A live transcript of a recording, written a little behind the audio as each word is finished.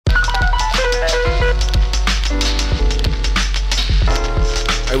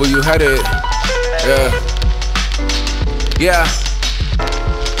where you headed. Yeah.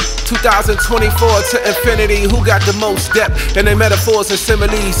 2024 to infinity. Who got the most depth in their metaphors and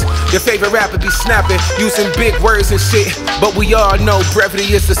similes? Your favorite rapper be snapping, using big words and shit, but we all know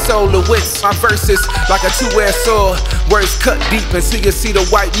brevity is the soul of wits. My verses like a two-edged sword, words cut deep until you see the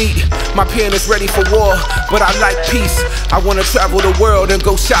white meat. My pen is ready for war, but I like peace. I wanna travel the world and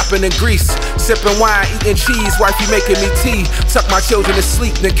go shopping in Greece, sipping wine, eating cheese, wifey making me tea, tuck my children to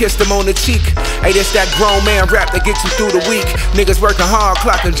sleep, then kiss them on the cheek. Hey, this that grown man rap that gets you through the week. Niggas working hard,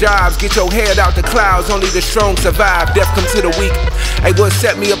 clocking jobs, get your head out the clouds, only the strong survive, death come to the weak. Hey, what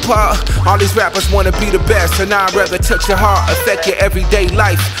set me apart? All these rappers wanna be the best, and I'd rather touch your heart, affect your everyday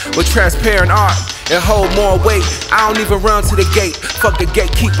life with transparent art and hold more weight. I don't even run to the gate, fuck the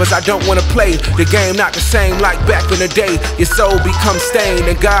gatekeepers, I don't wanna play the game, not the same like back in the day. Your soul becomes stained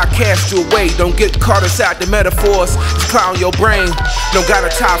and God cast you away. Don't get caught inside the metaphors, it's clouding your brain. Don't got a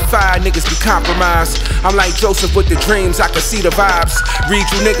top 5, niggas be compromised. I'm like Joseph with the dreams, I can see the vibes. Read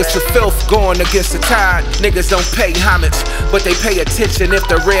you niggas to filth, going against the tide. Niggas don't pay homage, but they pay attention. If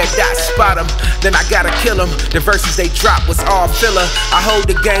the red dot spot them, then I gotta kill them. The verses they drop was all filler. I hold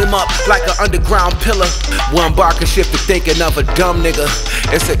the game up like an underground pillar. One bar can shift to thinking of a dumb nigga.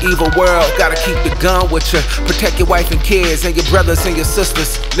 It's an evil world, gotta keep the gun with you. Protect your wife and kids and your brothers and your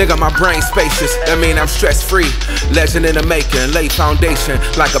sisters. Nigga, my brain spacious, that mean I'm stress free. Legend in the making, lay foundation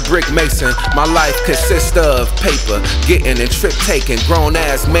like a brick mason. My life consists of paper, getting and trip taking. Grown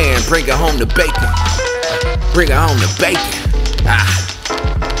ass man, bringing home the bacon. Bringing home the bacon.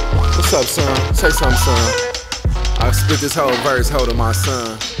 What's up, son? Say something, son. I spit this whole verse holding my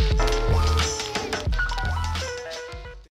son.